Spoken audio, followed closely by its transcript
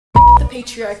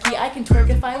patriarchy, I can twerk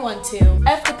if I want to.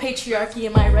 F the patriarchy,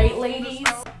 am I right, ladies?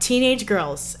 Teenage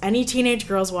girls, any teenage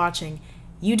girls watching,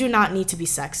 you do not need to be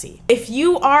sexy. If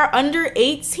you are under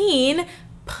 18,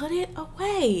 put it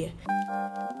away.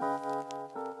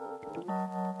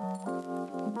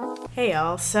 Hey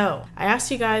y'all, so I asked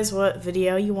you guys what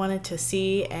video you wanted to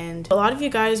see, and a lot of you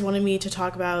guys wanted me to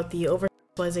talk about the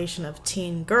over-sexualization of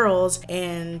teen girls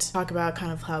and talk about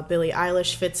kind of how Billie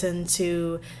Eilish fits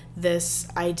into this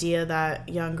idea that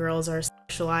young girls are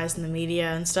sexualized in the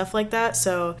media and stuff like that.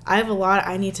 So I have a lot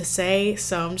I need to say,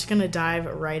 so I'm just gonna dive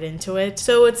right into it.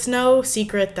 So it's no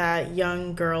secret that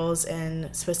young girls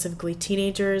and specifically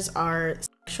teenagers are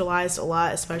sexualized a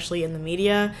lot, especially in the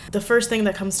media. The first thing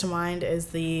that comes to mind is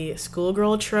the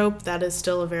schoolgirl trope. That is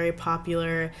still a very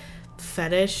popular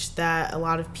fetish that a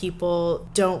lot of people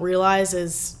don't realize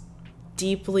is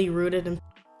deeply rooted in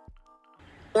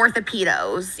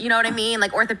orthopedos, you know what I mean?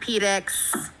 Like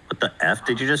orthopedics. What the F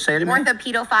did you just say to me?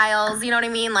 Orthopedophiles, you know what I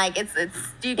mean? Like it's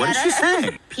do you get it? What did she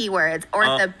say? P words,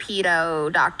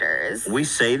 orthopedo doctors. We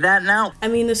say that now? I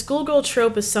mean, the schoolgirl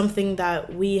trope is something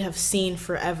that we have seen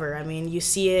forever. I mean, you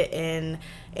see it in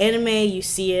anime, you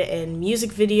see it in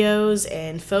music videos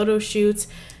and photo shoots.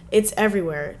 It's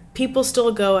everywhere. People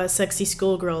still go as sexy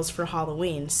schoolgirls for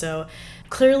Halloween, so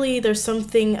clearly there's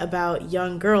something about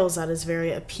young girls that is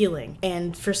very appealing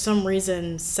and for some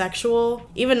reason sexual.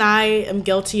 Even I am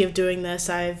guilty of doing this.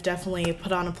 I've definitely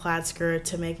put on a plaid skirt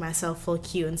to make myself feel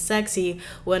cute and sexy,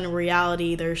 when in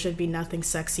reality there should be nothing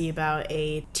sexy about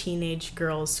a teenage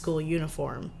girl's school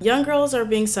uniform. Young girls are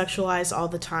being sexualized all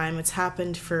the time. It's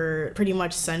happened for pretty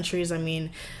much centuries. I mean,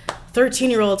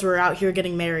 13-year-olds were out here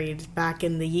getting married back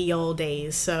in the ye olde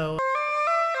days, so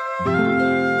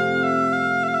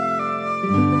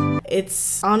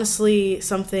it's honestly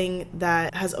something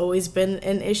that has always been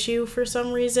an issue for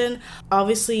some reason.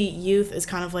 Obviously, youth is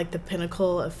kind of like the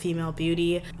pinnacle of female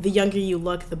beauty. The younger you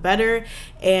look, the better,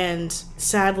 and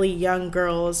sadly, young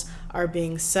girls are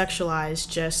being sexualized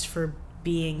just for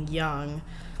being young.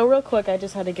 So real quick, I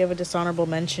just had to give a dishonorable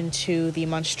mention to the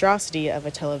monstrosity of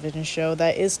a television show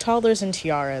that is Toddlers and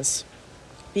Tiaras.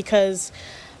 Because,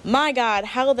 my God,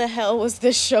 how the hell was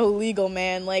this show legal,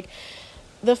 man? Like,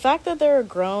 the fact that there are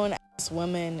grown-ass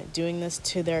women doing this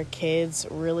to their kids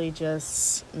really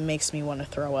just makes me want to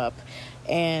throw up.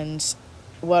 And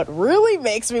what really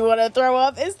makes me want to throw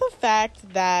up is the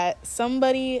fact that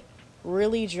somebody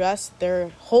really dressed their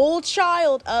whole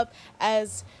child up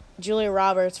as Julia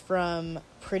Roberts from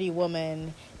Pretty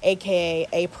Woman, aka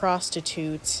a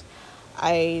prostitute.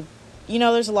 You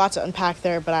know, there's a lot to unpack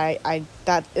there, but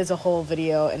that is a whole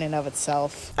video in and of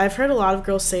itself. I've heard a lot of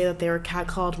girls say that they were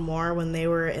catcalled more when they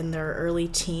were in their early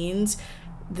teens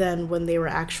than when they were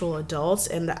actual adults,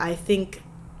 and I think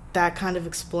that kind of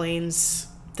explains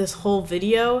this whole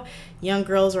video. Young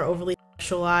girls are overly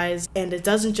sexualized, and it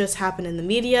doesn't just happen in the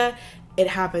media, it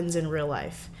happens in real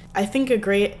life. I think a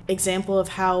great example of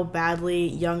how badly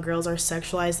young girls are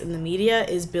sexualized in the media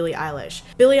is Billie Eilish.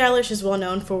 Billie Eilish is well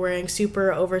known for wearing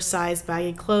super oversized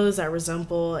baggy clothes that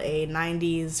resemble a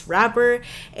 90s rapper,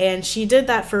 and she did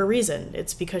that for a reason.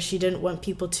 It's because she didn't want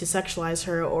people to sexualize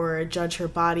her or judge her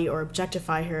body or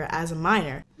objectify her as a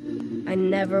minor. I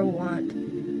never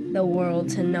want the world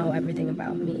to know everything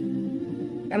about me.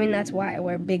 I mean, that's why I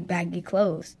wear big baggy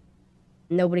clothes.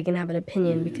 Nobody can have an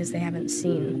opinion because they haven't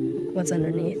seen what's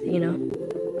underneath, you know?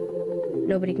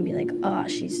 Nobody can be like, oh,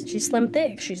 she's slim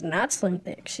thick. She's not slim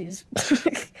thick. She's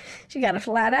she got a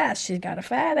flat ass. She's got a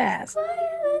fat ass.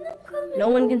 No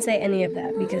one can say any of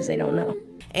that because they don't know.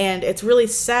 And it's really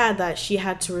sad that she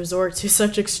had to resort to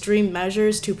such extreme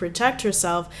measures to protect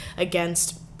herself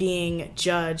against being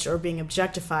judged or being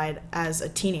objectified as a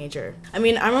teenager. I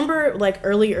mean, I remember like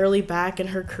early back in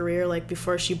her career, like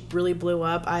before she really blew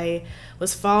up, I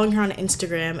was following her on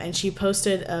Instagram and she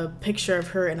posted a picture of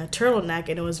her in a turtleneck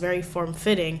and it was very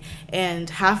form-fitting,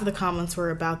 and half of the comments were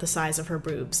about the size of her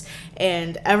boobs.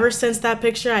 And ever since that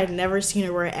picture, I'd never seen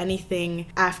her wear anything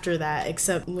after that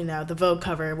except, you know, the Vogue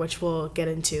cover, which we'll get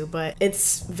into. But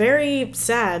it's very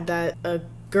sad that a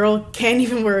girl can't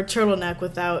even wear a turtleneck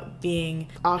without being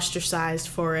ostracized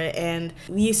for it. And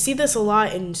you see this a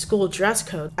lot in school dress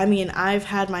code. I mean, I've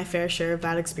had my fair share of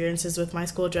bad experiences with my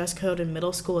school dress code in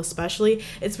middle school especially.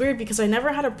 It's weird because I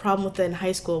never had a problem with it in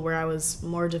high school where I was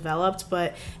more developed,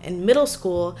 but in middle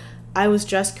school I was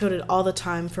dress coded all the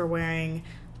time for wearing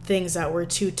things that were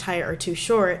too tight or too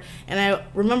short, and I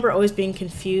remember always being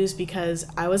confused because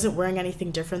I wasn't wearing anything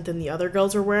different than the other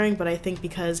girls were wearing, but I think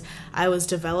because I was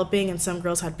developing and some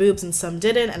girls had boobs and some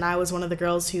didn't, and I was one of the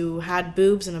girls who had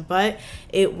boobs and a butt,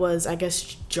 it was, I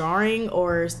guess, jarring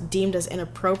or deemed as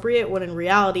inappropriate, when in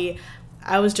reality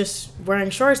I was just wearing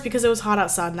shorts because it was hot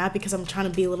outside, not because I'm trying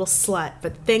to be a little slut.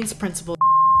 But thanks, Principal.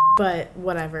 But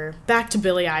whatever. Back to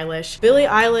Billie Eilish. Billie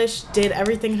Eilish did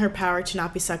everything in her power to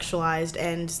not be sexualized,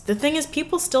 and the thing is,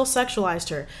 people still sexualized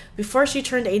her. Before she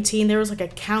turned 18, there was like a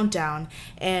countdown,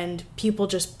 and people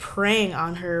just preying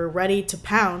on her, ready to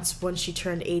pounce when she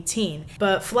turned 18.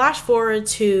 But flash forward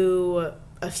to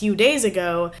a few days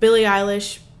ago, Billie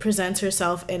Eilish presents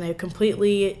herself in a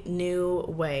completely new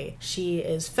way. She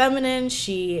is feminine,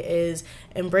 she is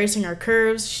embracing her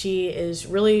curves, she is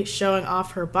really showing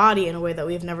off her body in a way that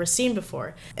we've never seen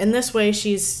before. In this way,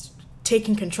 she's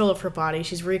taking control of her body,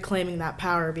 she's reclaiming that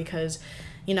power because,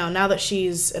 you know, now that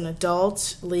she's an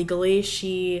adult legally,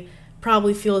 she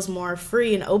probably feels more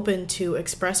free and open to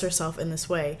express herself in this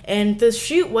way. And the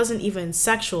shoot wasn't even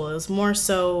sexual, it was more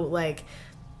so like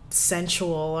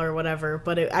sensual or whatever,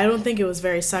 but I don't think it was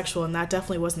very sexual, and that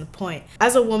definitely wasn't the point.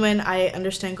 As a woman, I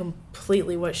understand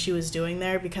completely what she was doing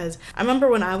there, because I remember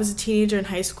when I was a teenager in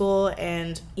high school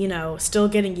and, you know, still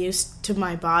getting used to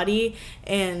my body,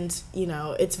 and, you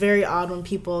know, it's very odd when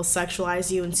people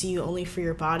sexualize you and see you only for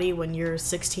your body when you're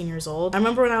 16 years old. I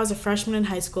remember when I was a freshman in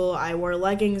high school, I wore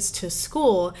leggings to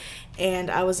school,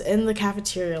 and I was in the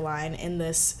cafeteria line, and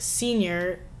this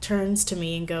senior turns to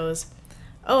me and goes,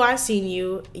 "Oh, I've seen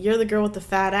you. You're the girl with the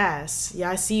fat ass. Yeah,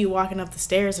 I see you walking up the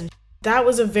stairs." And that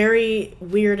was a very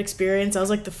weird experience. That was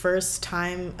like the first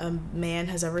time a man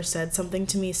has ever said something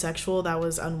to me sexual that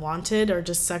was unwanted or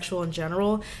just sexual in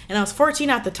general. And I was 14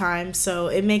 at the time, so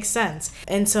it makes sense.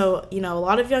 And so, you know, a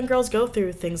lot of young girls go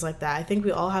through things like that. I think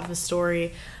we all have a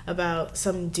story about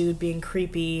some dude being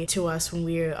creepy to us when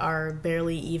we are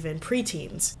barely even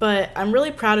preteens. But I'm really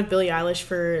proud of Billie Eilish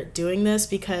for doing this,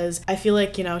 because I feel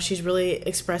like, you know, she's really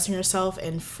expressing herself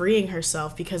and freeing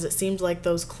herself, because it seemed like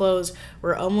those clothes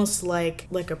were almost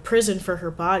like a prison for her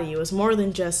body. It was more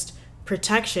than just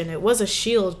protection. It was a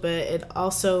shield, but it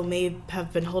also may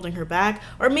have been holding her back.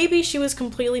 Or maybe she was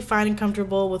completely fine and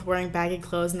comfortable with wearing baggy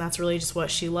clothes, and that's really just what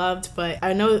she loved. But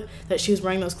I know that she was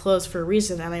wearing those clothes for a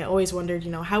reason, and I always wondered,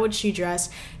 you know, how would she dress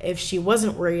if she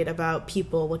wasn't worried about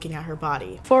people looking at her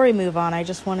body? Before we move on, I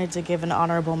just wanted to give an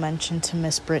honorable mention to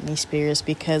Miss Britney Spears,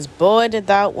 because boy did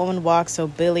that woman walk so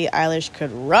Billie Eilish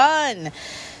could run.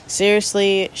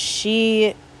 Seriously,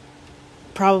 she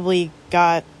probably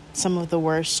got some of the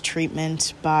worst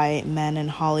treatment by men in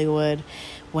Hollywood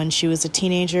when she was a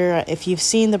teenager. If you've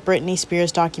seen the Britney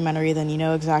Spears documentary, then you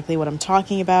know exactly what I'm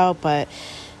talking about, but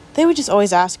they would just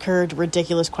always ask her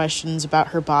ridiculous questions about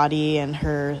her body and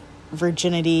her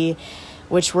virginity,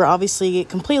 which were obviously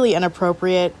completely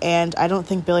inappropriate, and I don't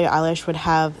think Billie Eilish would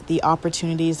have the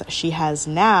opportunities that she has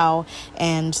now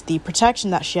and the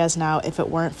protection that she has now if it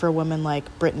weren't for women like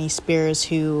Britney Spears,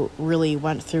 who really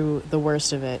went through the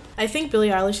worst of it. I think Billie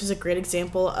Eilish is a great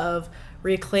example of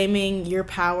reclaiming your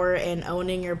power and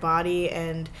owning your body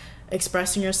and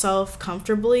expressing yourself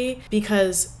comfortably,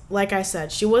 because like I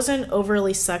said, she wasn't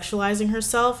overly sexualizing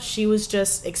herself, she was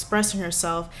just expressing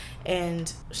herself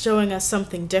and showing us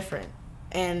something different.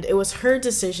 And it was her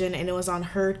decision, and it was on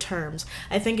her terms.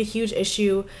 I think a huge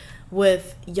issue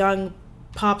with young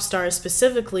pop stars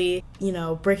specifically, you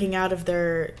know, breaking out of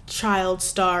their child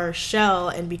star shell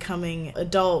and becoming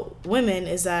adult women,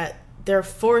 is that they're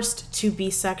forced to be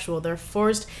sexual. They're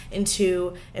forced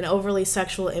into an overly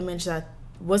sexual image that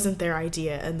wasn't their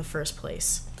idea in the first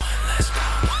place.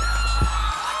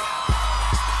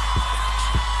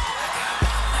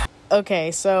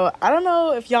 Okay, so I don't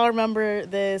know if y'all remember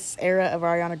this era of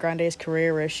Ariana Grande's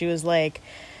career where she was like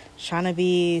trying to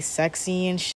be sexy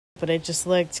and shit, but it just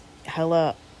looked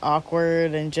hella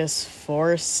awkward and just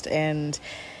forced, and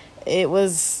it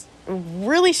was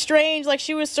really strange. Like,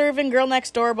 she was serving Girl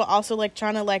Next Door, but also like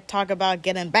trying to like talk about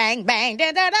getting bang bang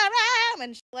da da da da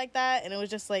and shit like that, and it was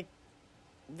just like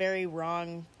very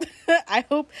wrong. I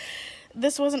hope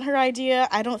this wasn't her idea.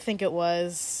 I don't think it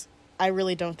was. I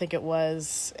really don't think it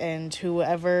was, and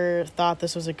whoever thought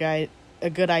this was a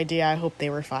good idea, I hope they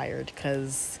were fired,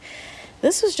 because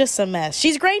this was just a mess.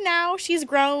 She's great now, she's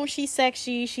grown, she's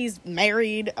sexy, she's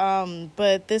married,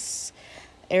 but this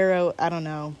era, I don't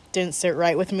know, didn't sit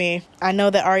right with me. I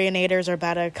know that Arianators are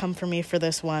about to come for me for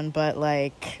this one, but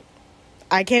like,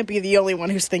 I can't be the only one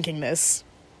who's thinking this.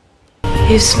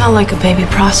 You smell like a baby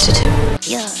prostitute.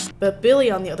 Yeah. But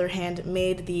Billie, on the other hand,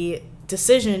 made the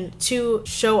decision to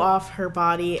show off her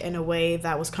body in a way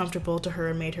that was comfortable to her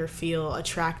and made her feel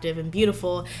attractive and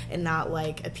beautiful and not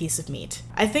like a piece of meat.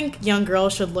 I think young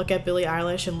girls should look at Billie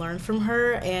Eilish and learn from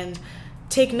her and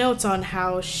take notes on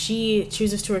how she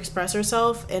chooses to express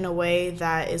herself in a way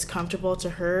that is comfortable to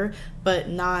her, but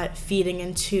not feeding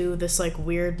into this like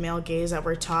weird male gaze that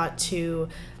we're taught to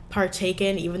partake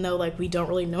in, even though like we don't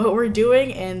really know what we're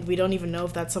doing and we don't even know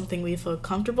if that's something we feel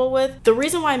comfortable with. The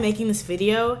reason why I'm making this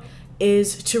video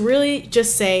is to really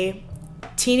just say,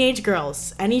 teenage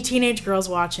girls, any teenage girls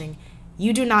watching,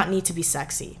 you do not need to be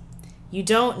sexy. You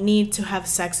don't need to have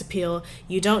sex appeal.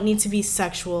 You don't need to be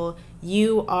sexual.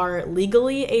 You are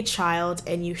legally a child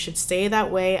and you should stay that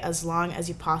way as long as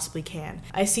you possibly can.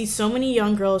 I see so many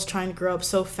young girls trying to grow up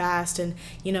so fast and,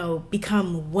 you know,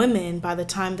 become women by the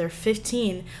time they're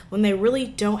 15 when they really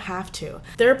don't have to.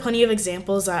 There are plenty of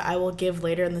examples that I will give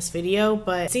later in this video,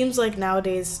 but it seems like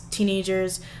nowadays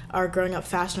teenagers are growing up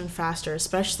faster and faster,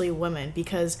 especially women,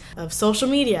 because of social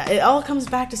media. It all comes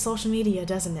back to social media,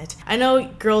 doesn't it? I know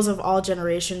girls of all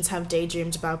generations have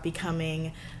daydreamed about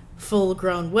becoming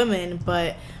full-grown women,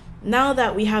 but now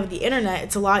that we have the internet,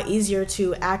 it's a lot easier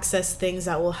to access things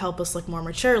that will help us look more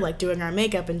mature, like doing our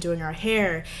makeup and doing our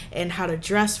hair and how to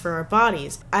dress for our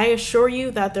bodies. I assure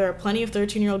you that there are plenty of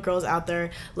 13-year-old girls out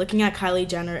there looking at Kylie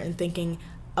Jenner and thinking,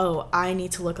 oh, I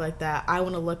need to look like that, I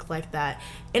want to look like that.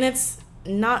 And it's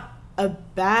not a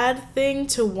bad thing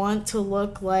to want to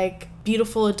look like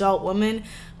beautiful adult women,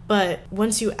 but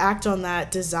once you act on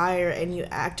that desire and you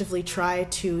actively try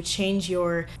to change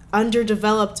your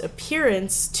underdeveloped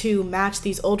appearance to match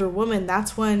these older women,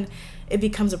 that's when it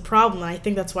becomes a problem. And I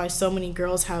think that's why so many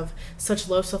girls have such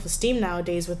low self-esteem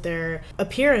nowadays with their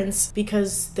appearance,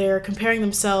 because they're comparing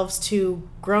themselves to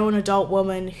grown adult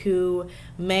women who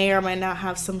may or may not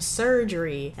have some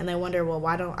surgery, and they wonder, well,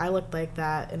 why don't I look like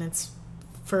that? And it's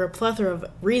for a plethora of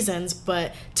reasons,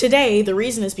 but today the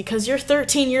reason is because you're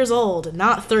 13 years old,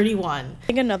 not 31. I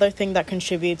think another thing that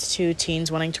contributes to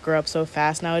teens wanting to grow up so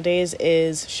fast nowadays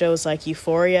is shows like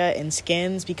Euphoria and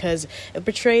Skins, because it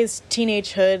portrays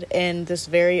teenagehood in this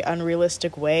very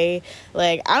unrealistic way.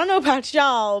 Like, I don't know about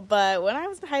y'all, but when I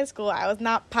was in high school, I was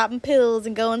not popping pills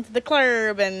and going to the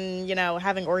club and, you know,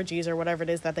 having orgies or whatever it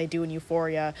is that they do in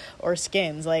Euphoria or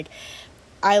Skins. Like,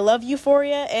 I love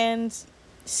Euphoria and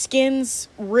Skins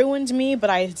ruined me,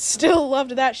 but I still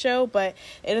loved that show, but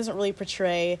it doesn't really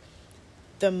portray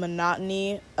the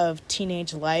monotony of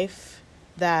teenage life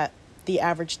that the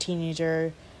average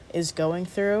teenager is going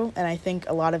through. And I think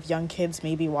a lot of young kids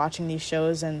may be watching these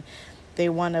shows and they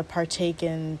want to partake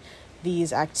in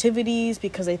these activities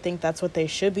because they think that's what they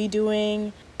should be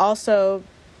doing. Also,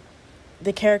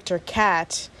 the character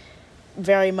Kat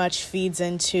very much feeds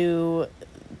into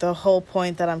the whole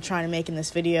point that I'm trying to make in this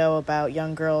video about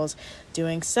young girls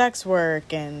doing sex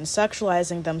work and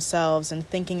sexualizing themselves and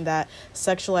thinking that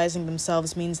sexualizing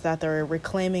themselves means that they're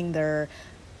reclaiming their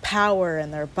power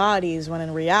and their bodies, when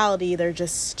in reality they're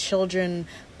just children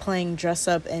playing dress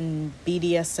up in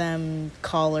BDSM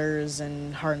collars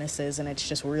and harnesses, and it's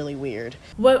just really weird.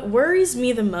 What worries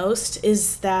me the most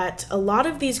is that a lot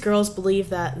of these girls believe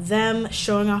that them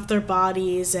showing off their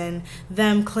bodies and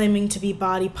them claiming to be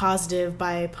body positive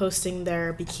by posting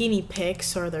their bikini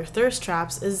pics or their thirst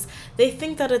traps is, they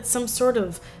think that it's some sort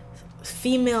of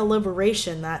female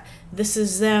liberation, that this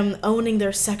is them owning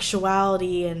their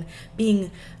sexuality and being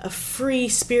a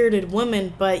free-spirited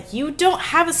woman. But you don't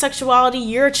have a sexuality,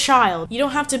 you're a child. You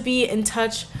don't have to be in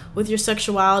touch with your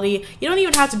sexuality. You don't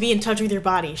even have to be in touch with your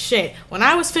body. Shit, when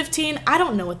I was 15, I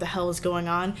don't know what the hell is going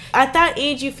on. At that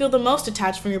age, you feel the most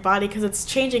attached from your body because it's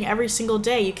changing every single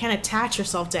day. You can't attach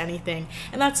yourself to anything,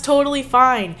 and that's totally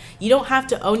fine. You don't have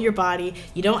to own your body.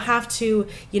 You don't have to,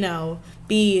 you know,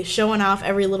 be showing off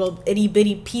every little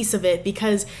itty-bitty piece of it,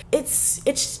 because it's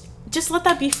just let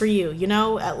that be for you, you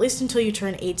know, at least until you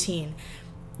turn 18.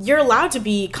 You're allowed to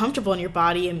be comfortable in your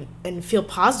body and feel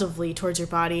positively towards your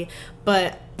body,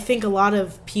 but I think a lot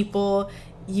of people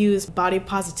use body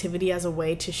positivity as a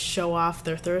way to show off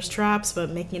their thirst traps,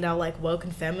 but making it out like woke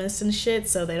and feminist and shit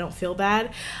so they don't feel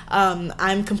bad.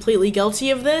 I'm completely guilty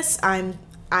of this.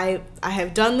 I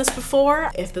have done this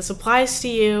before. If this applies to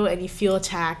you and you feel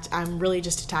attacked, I'm really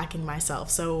just attacking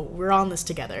myself. So we're on this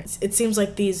together. It seems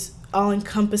like these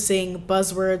all-encompassing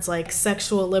buzzwords like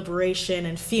sexual liberation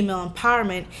and female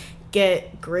empowerment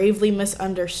get gravely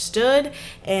misunderstood,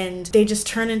 and they just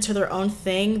turn into their own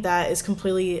thing that is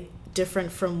completely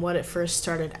different from what it first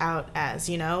started out as,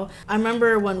 you know? I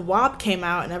remember when WAP came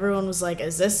out and everyone was like,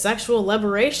 is this sexual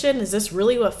liberation? Is this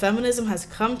really what feminism has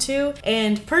come to?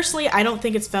 And personally, I don't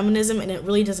think it's feminism, and it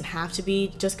really doesn't have to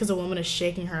be. Just because a woman is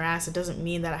shaking her ass, it doesn't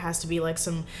mean that it has to be like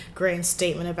some grand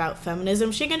statement about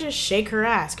feminism. She can just shake her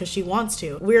ass because she wants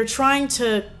to. We're trying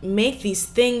to make these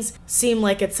things seem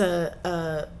like it's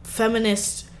a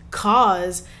feminist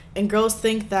cause, and girls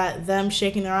think that them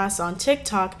shaking their ass on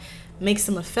TikTok makes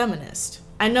them a feminist.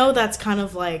 I know that's kind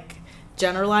of like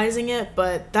generalizing it,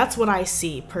 but that's what I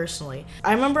see personally.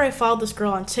 I remember I followed this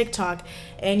girl on TikTok,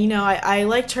 and you know, I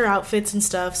liked her outfits and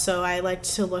stuff, so I liked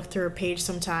to look through her page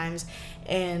sometimes,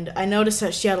 and I noticed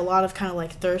that she had a lot of kind of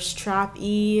like thirst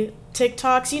trap-y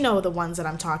TikToks, you know, the ones that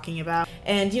I'm talking about,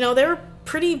 and you know, they were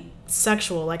pretty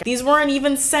sexual. Like, these weren't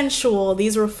even sensual,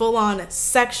 these were full-on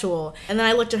sexual. And then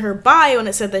I looked at her bio and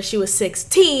it said that she was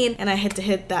 16, and I had to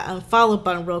hit that unfollow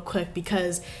button real quick,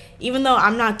 because even though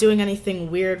I'm not doing anything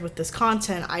weird with this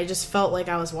content, I just felt like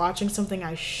I was watching something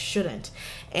I shouldn't.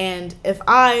 And if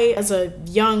I, as a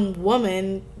young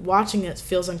woman watching it,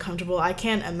 feels uncomfortable, I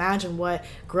can't imagine what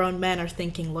grown men are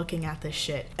thinking looking at this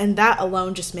shit. And that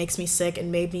alone just makes me sick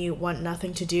and made me want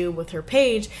nothing to do with her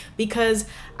page, because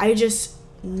I just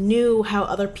knew how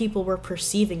other people were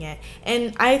perceiving it.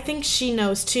 And I think she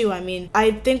knows too. I mean, I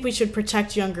think we should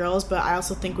protect young girls, but I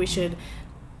also think we should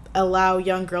allow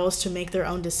young girls to make their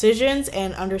own decisions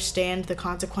and understand the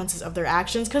consequences of their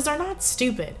actions, because they're not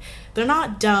stupid. They're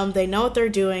not dumb. They know what they're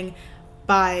doing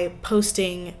by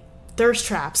posting thirst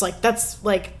traps. Like, that's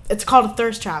like, it's called a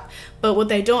thirst trap, but what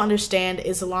they don't understand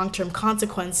is the long-term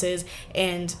consequences,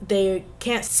 and they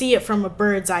can't see it from a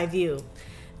bird's eye view.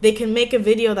 They can make a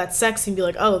video that's sexy and be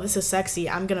like, oh, this is sexy,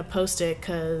 I'm gonna post it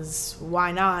because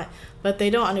why not? But they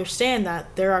don't understand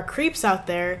that there are creeps out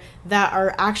there that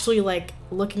are actually like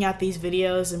looking at these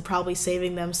videos and probably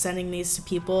saving them, sending these to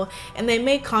people. And they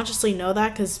may consciously know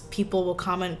that because people will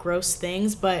comment gross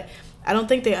things, but I don't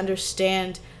think they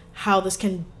understand how this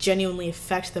can genuinely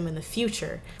affect them in the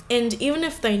future. And even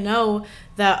if they know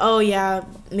that, oh yeah,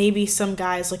 maybe some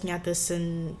guy's looking at this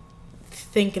and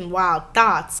thinking wild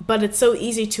thoughts, but it's so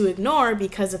easy to ignore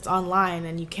because it's online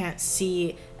and you can't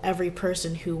see every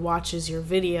person who watches your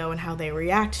video and how they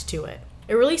react to it.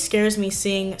 It really scares me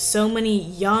seeing so many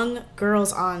young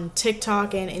girls on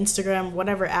TikTok and Instagram,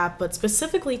 whatever app, but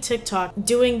specifically TikTok,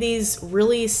 doing these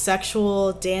really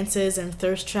sexual dances and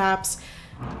thirst traps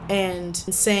and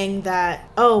saying that,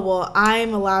 oh, well,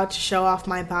 I'm allowed to show off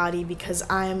my body because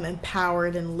I'm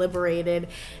empowered and liberated,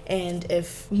 and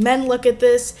if men look at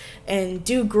this and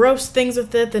do gross things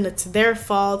with it, then it's their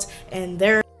fault and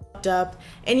they're f***ed up.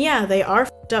 And yeah, they are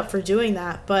f***ed up for doing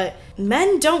that, but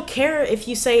men don't care if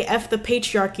you say F the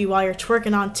patriarchy while you're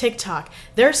twerking on TikTok.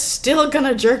 They're still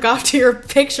gonna jerk off to your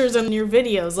pictures and your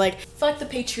videos. Like, fuck the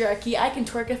patriarchy, I can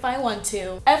twerk if I want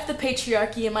to. F the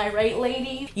patriarchy, am I right,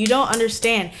 lady? You don't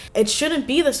understand. It shouldn't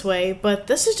be this way, but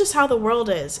this is just how the world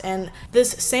is. And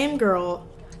this same girl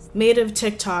made a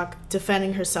TikTok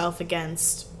defending herself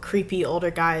against creepy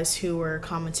older guys who were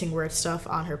commenting weird stuff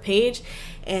on her page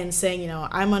and saying, you know,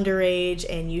 I'm underage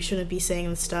and you shouldn't be saying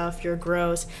this stuff, you're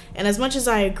gross. And as much as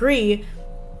I agree,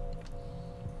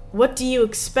 what do you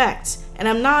expect? And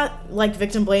I'm not like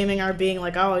victim blaming or being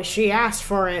like, oh, she asked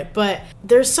for it, but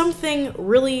there's something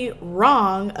really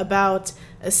wrong about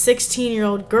a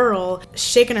 16-year-old girl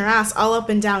shaking her ass all up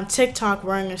and down TikTok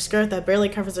wearing a skirt that barely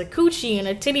covers her coochie and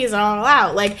her titties are all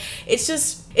out. Like, it's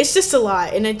just a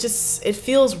lot, and it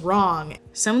feels wrong.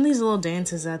 Some of these little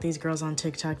dances that these girls on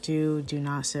TikTok do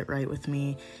not sit right with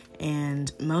me.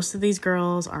 And most of these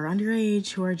girls are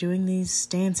underage who are doing these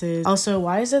dances. Also,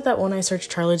 why is it that when I search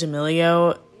Charli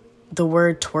D'Amelio, the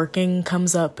word twerking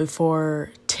comes up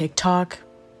before TikTok?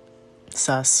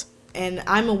 Sus. And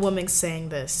I'm a woman saying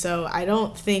this, so I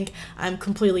don't think I'm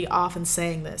completely off in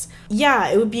saying this. Yeah,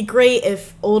 it would be great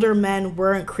if older men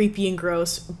weren't creepy and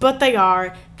gross, but they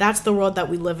are. That's the world that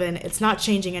we live in. It's not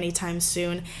changing anytime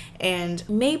soon. And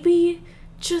maybe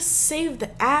just save the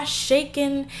ass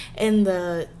shaking and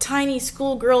the tiny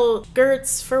schoolgirl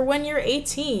skirts for when you're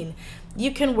 18.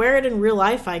 You can wear it in real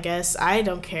life, I guess. I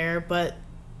don't care, but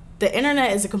the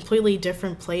internet is a completely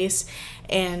different place,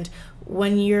 and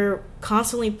when you're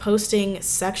constantly posting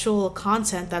sexual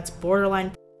content that's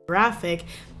borderline graphic,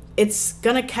 it's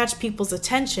gonna catch people's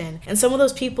attention, and some of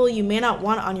those people you may not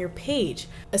want on your page,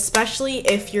 especially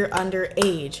if you're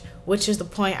underage, which is the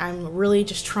point I'm really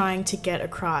just trying to get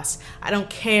across. I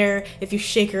don't care if you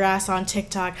shake your ass on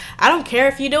TikTok. I don't care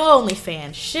if you do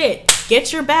OnlyFans. Shit,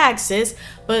 get your bag, sis.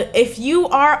 But if you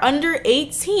are under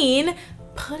 18,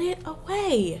 put it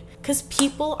away, because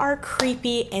people are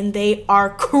creepy and they are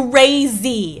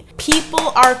crazy. People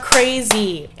are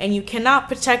crazy, and you cannot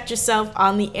protect yourself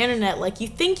on the internet like you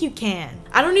think you can.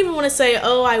 I don't even want to say,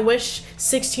 oh, I wish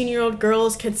 16-year-old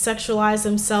girls could sexualize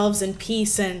themselves in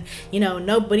peace and, you know,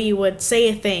 nobody would say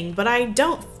a thing, but I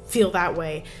don't feel that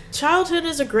way. Childhood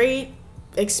is a great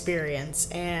experience,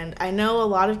 and I know a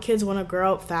lot of kids want to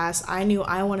grow up fast. I knew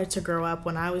I wanted to grow up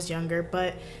when I was younger,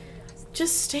 but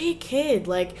just stay a kid.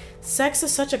 Like, sex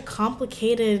is such a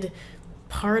complicated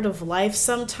part of life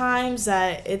sometimes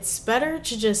that it's better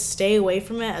to just stay away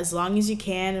from it as long as you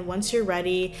can, and once you're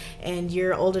ready and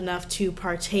you're old enough to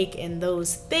partake in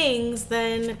those things,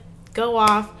 then go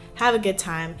off, have a good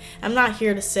time. I'm not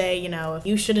here to say, you know,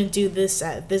 you shouldn't do this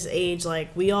at this age.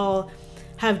 Like, we all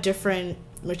have different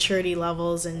maturity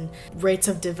levels and rates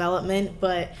of development,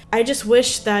 but I just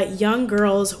wish that young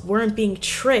girls weren't being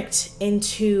tricked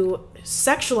into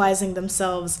sexualizing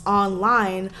themselves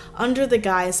online under the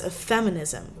guise of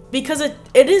feminism, because it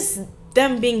is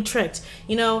them being tricked.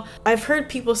 You know, I've heard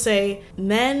people say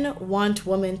men want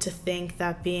women to think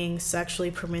that being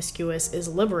sexually promiscuous is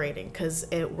liberating because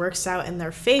it works out in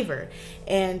their favor,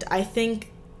 and I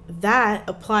think that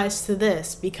applies to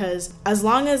this, because as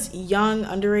long as young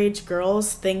underage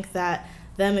girls think that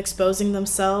them exposing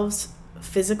themselves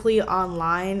physically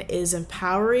online is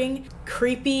empowering,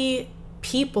 creepy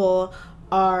people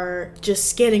are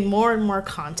just getting more and more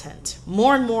content,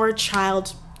 more and more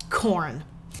child porn,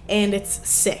 and it's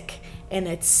sick and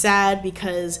it's sad,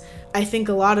 because I think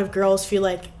a lot of girls feel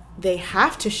like they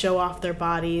have to show off their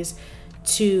bodies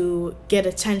to get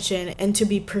attention and to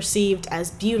be perceived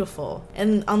as beautiful.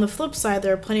 And on the flip side,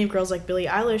 there are plenty of girls like Billie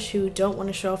Eilish who don't want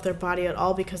to show off their body at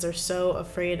all because they're so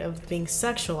afraid of being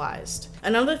sexualized.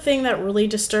 Another thing that really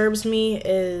disturbs me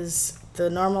is the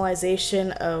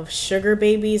normalization of sugar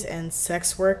babies and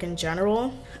sex work in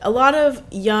general. A lot of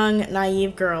young,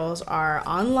 naive girls are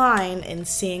online and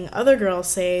seeing other girls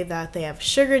say that they have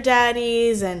sugar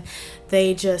daddies and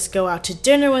they just go out to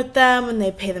dinner with them and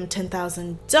they pay them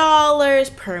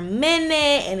 $10,000 per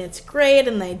minute and it's great,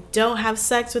 and they don't have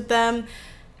sex with them.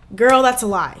 Girl, that's a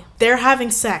lie. They're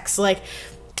having sex. Like,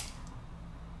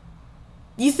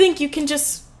 you think you can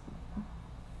just...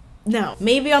 No.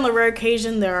 Maybe on the rare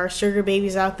occasion there are sugar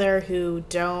babies out there who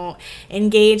don't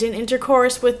engage in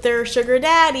intercourse with their sugar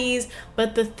daddies,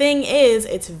 but the thing is,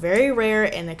 it's very rare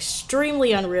and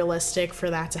extremely unrealistic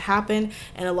for that to happen,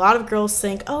 and a lot of girls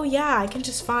think, oh yeah, I can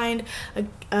just find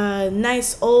a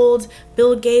nice old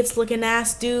Bill Gates looking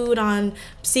ass dude on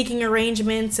Seeking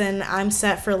Arrangements and I'm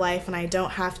set for life and I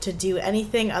don't have to do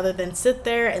anything other than sit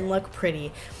there and look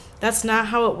pretty. That's not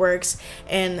how it works,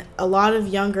 and a lot of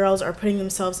young girls are putting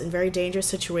themselves in very dangerous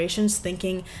situations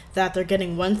thinking that they're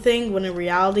getting one thing when in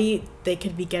reality they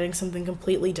could be getting something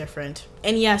completely different.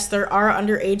 And yes, there are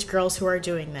underage girls who are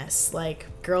doing this. Like,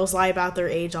 girls lie about their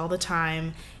age all the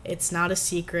time. It's not a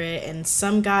secret, and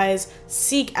some guys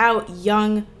seek out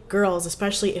young girls,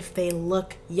 especially if they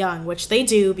look young, which they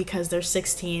do because they're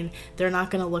 16. They're not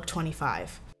going to look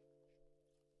 25.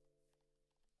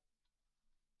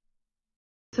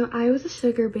 So I was a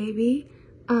sugar baby.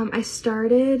 I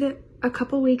started a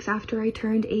couple weeks after I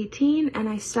turned 18, and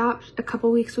I stopped a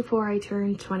couple weeks before I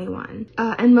turned 21.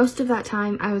 And most of that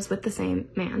time I was with the same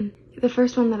man. The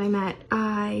first one that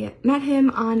I met him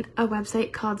on a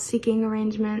website called Seeking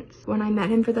Arrangements. When I met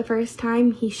him for the first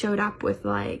time, he showed up with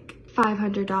like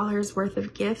 $500 worth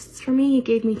of gifts for me. He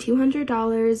gave me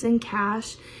 $200 in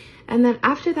cash. And then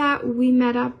after that, we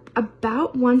met up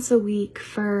about once a week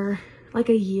for like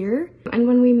a year. And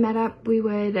when we met up, we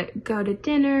would go to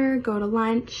dinner, go to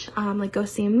lunch, like go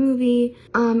see a movie,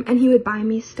 and he would buy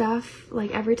me stuff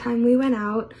like every time we went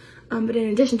out. But in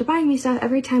addition to buying me stuff,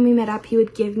 every time we met up, he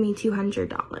would give me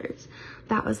 $200.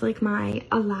 That was like my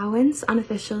allowance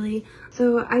unofficially.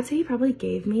 So I'd say he probably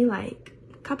gave me like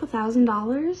a couple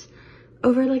 $1,000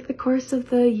 over like the course of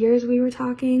the years we were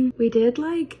talking. We did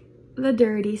like the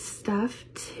dirty stuff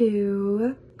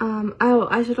too. Oh,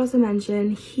 I should also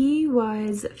mention, he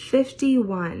was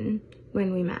 51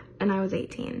 when we met and I was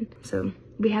 18. So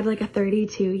we had like a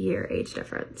 32-year age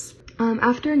difference.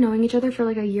 After knowing each other for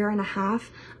like a year and a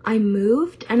half, I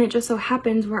moved, and it just so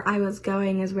happens where I was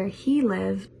going is where he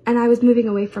lived. And I was moving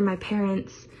away from my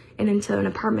parents and into an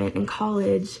apartment in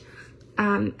college.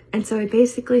 And so I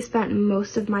basically spent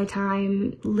most of my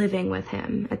time living with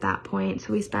him at that point.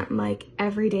 So we spent like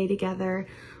every day together,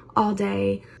 all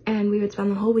day, and we would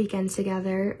spend the whole weekend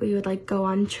together. We would like go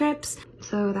on trips.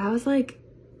 So that was like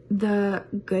the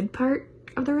good part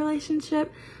of the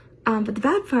relationship. But the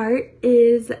bad part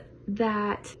is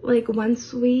that like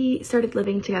once we started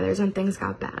living together is when things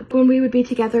got bad. When we would be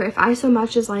together, if I so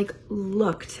much as like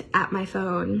looked at my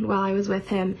phone while I was with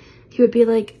him, he would be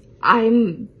like,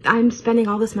 I'm spending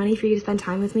all this money for you to spend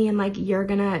time with me, and like you're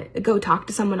gonna go talk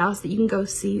to someone else that you can go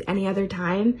see any other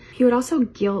time. He would also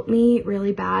guilt me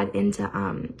really bad into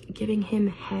giving him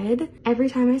head.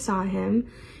 Every time I saw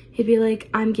him, he'd be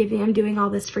like, I'm doing all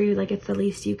this for you, like it's the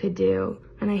least you could do.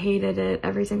 And I hated it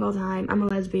every single time. I'm a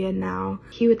lesbian now.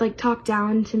 He would like talk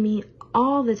down to me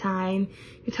all the time.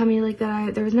 He'd tell me like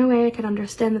that there was no way I could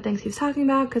understand the things he was talking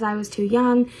about because I was too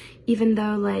young, even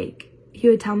though like he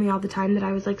would tell me all the time that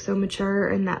I was like so mature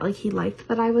and that like he liked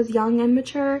that I was young and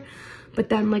mature. But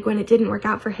then like when it didn't work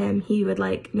out for him, he would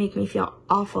like make me feel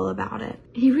awful about it.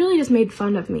 He really just made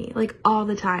fun of me like all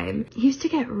the time. He used to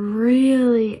get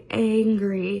really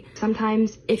angry.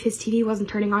 Sometimes if his TV wasn't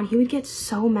turning on, he would get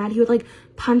so mad. He would like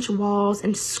punch walls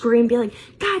and scream, be like,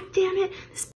 God damn it,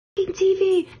 this f***ing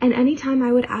TV. And anytime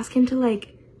I would ask him to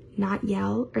like not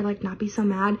yell or like not be so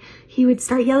mad, he would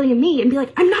start yelling at me and be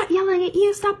like, I'm not yelling at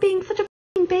you, stop being such a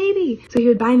f***ing baby. So he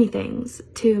would buy me things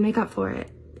to make up for it.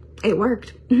 It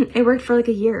worked. It worked for like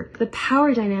a year. The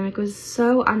power dynamic was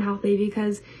so unhealthy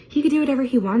because he could do whatever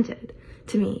he wanted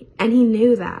to me. And he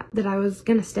knew that I was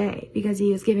gonna stay because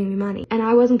he was giving me money. And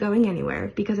I wasn't going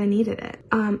anywhere because I needed it.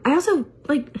 I also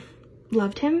like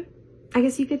loved him, I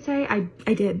guess you could say.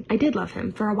 I did love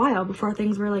him for a while before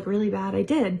things were like really bad. I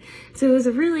did. So it was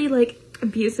a really like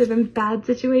abusive and bad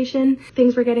situation.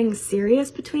 Things were getting serious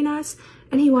between us.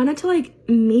 And he wanted to like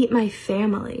meet my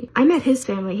family. I met his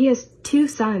family. He has 2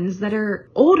 sons that are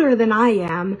older than I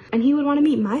am, and he would want to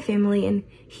meet my family, and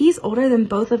he's older than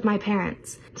both of my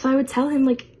parents. So I would tell him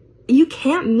like, you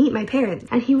can't meet my parents.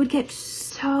 And he would get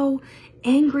so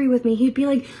angry with me. He'd be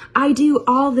like, I do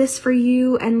all this for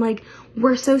you, and like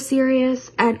we're so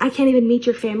serious, and I can't even meet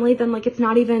your family, then like it's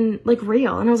not even like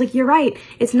real. And I was like, you're right,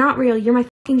 it's not real. You're my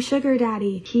fucking sugar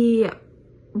daddy. He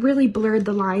really blurred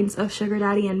the lines of sugar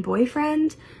daddy and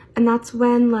boyfriend, and that's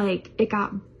when like it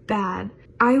got bad.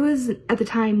 I was at the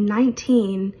time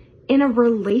 19 in a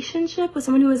relationship with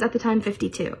someone who was at the time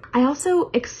 52. I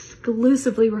also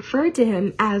exclusively referred to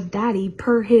him as daddy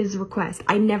per his request.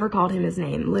 I never called him his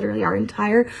name. Literally our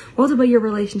entire multiple-year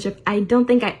relationship, I don't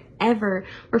think I ever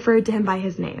referred to him by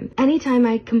his name. Anytime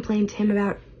I complained to him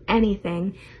about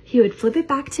anything, he would flip it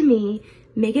back to me,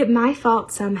 make it my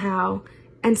fault somehow,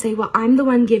 and say, well, I'm the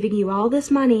one giving you all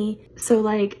this money, so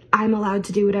like I'm allowed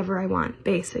to do whatever I want,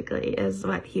 basically, is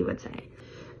what he would say.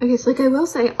 Okay, so like I will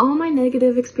say, all my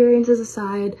negative experiences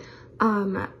aside,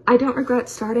 I don't regret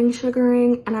starting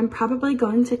sugaring, and I'm probably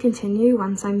going to continue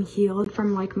once I'm healed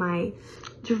from like my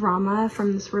drama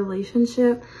from this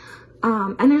relationship.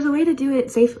 And there's a way to do it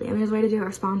safely, and there's a way to do it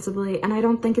responsibly, and I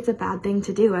don't think it's a bad thing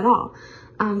to do at all.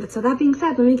 But so that being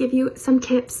said, let me give you some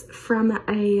tips from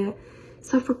a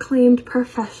self-proclaimed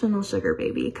professional sugar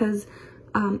baby, because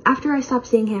after I stopped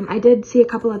seeing him, I did see a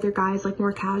couple other guys like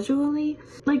more casually.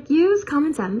 Like, use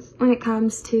common sense when it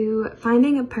comes to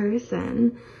finding a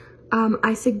person.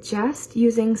 I suggest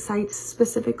using sites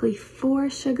specifically for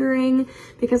sugaring,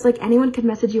 because like anyone could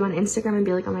message you on Instagram and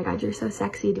be like, oh my god, you're so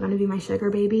sexy, do you want to be my sugar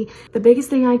baby? The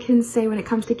biggest thing I can say when it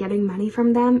comes to getting money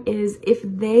from them is if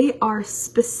they are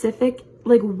specific,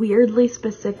 like weirdly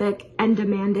specific and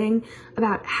demanding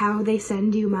about how they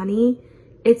send you money,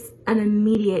 it's an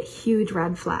immediate huge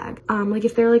red flag. Like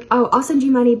if they're like, oh, I'll send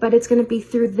you money, but it's gonna be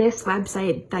through this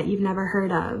website that you've never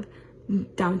heard of,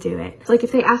 don't do it. Like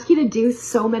if they ask you to do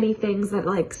so many things that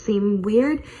like seem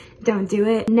weird, don't do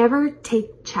it. Never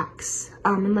take checks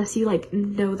unless you like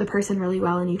know the person really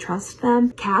well and you trust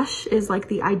them. Cash is like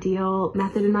the ideal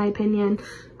method in my opinion,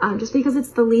 just because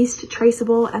it's the least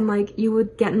traceable, and like you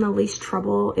would get in the least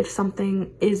trouble if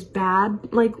something is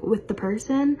bad like with the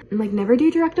person. And like never do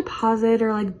direct deposit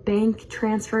or like bank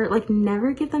transfer. Like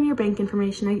never give them your bank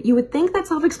information. You would think that's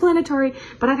self-explanatory,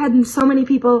 but I've had so many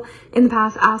people in the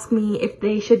past ask me if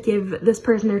they should give this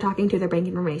person they're talking to their bank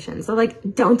information. So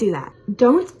like don't do that.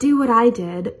 Don't do what I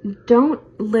did. Don't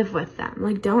live with them.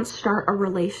 Like don't start a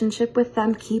relationship with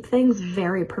them. Keep things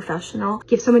very professional.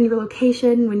 Give someone your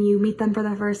location when you meet them for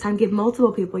the first time. Give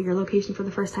multiple people your location for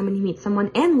the first time when you meet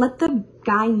someone, and let the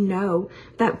guy know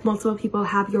that multiple people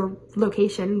have your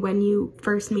location when you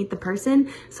first meet the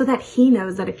person, so that he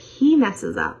knows that if he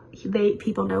messes up,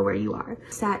 people know where you are.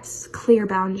 Set clear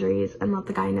boundaries and let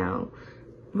the guy know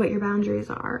what your boundaries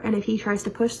are, and if he tries to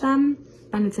push them,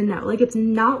 then it's a no. Like it's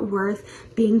not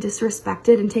worth being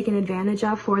disrespected and taken advantage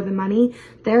of for the money.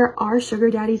 There are sugar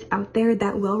daddies out there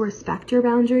that will respect your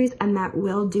boundaries and that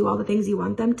will do all the things you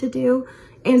want them to do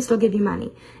and still give you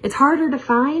money. It's harder to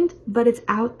find, but it's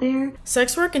out there.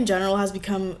 Sex work in general has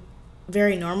become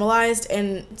very normalized,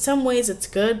 and in some ways it's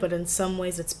good, but in some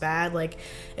ways it's bad. Like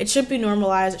it should be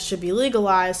normalized, it should be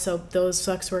legalized, so those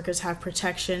sex workers have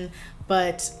protection.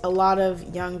 But a lot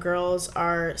of young girls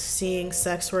are seeing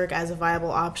sex work as a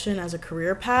viable option, as a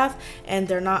career path, and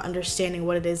they're not understanding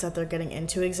what it is that they're getting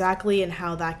into exactly and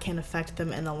how that can affect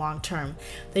them in the long term.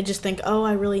 They just think, oh,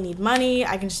 I really need money,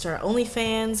 I can just start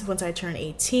OnlyFans once I turn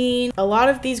 18. A lot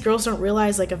of these girls don't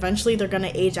realize like eventually they're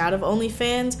gonna age out of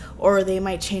OnlyFans, or they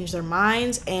might change their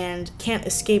minds and can't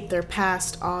escape their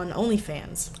past on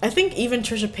OnlyFans. I think even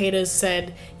Trisha Paytas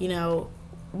said, you know,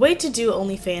 wait to do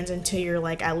OnlyFans until you're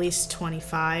like at least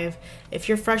 25. If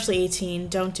you're freshly 18,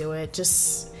 don't do it.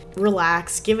 Just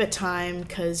relax, give it time,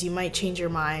 because you might change your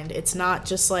mind. It's not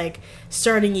just like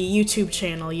starting a YouTube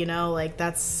channel, you know, like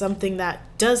that's something that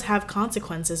does have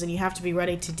consequences and you have to be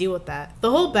ready to deal with that. The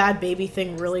whole bad baby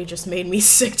thing really just made me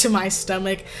sick to my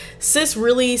stomach. Sis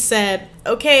really said,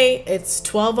 okay, it's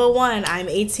 12:01, I'm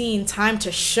 18, time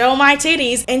to show my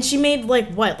titties. And she made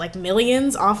like what, like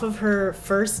millions off of her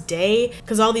first day,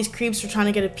 because all these creeps were trying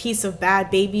to get a piece of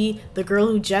bad baby, the girl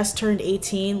who just turned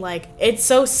 18. Like, it's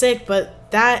so sick, but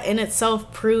that in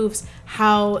itself proves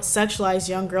how sexualized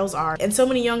young girls are. And so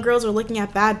many young girls are looking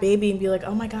at Bad Baby and be like,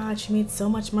 oh my god, she made so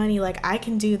much money, like I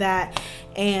can do that.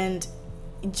 And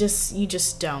you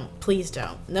just don't. Please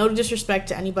don't. No disrespect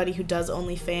to anybody who does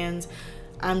OnlyFans.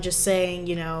 I'm just saying,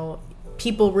 you know,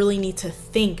 people really need to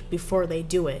think before they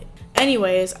do it.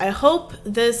 Anyways, I hope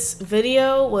this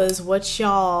video was what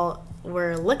y'all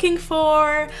were looking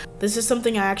for. This is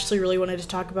something I actually really wanted to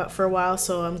talk about for a while,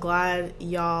 so I'm glad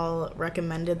y'all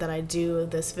recommended that I do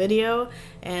this video,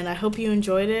 and I hope you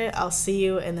enjoyed it. I'll see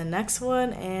you in the next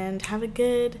one, and have a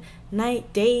good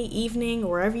night, day, evening,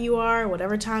 wherever you are,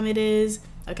 whatever time it is.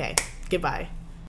 Okay, goodbye.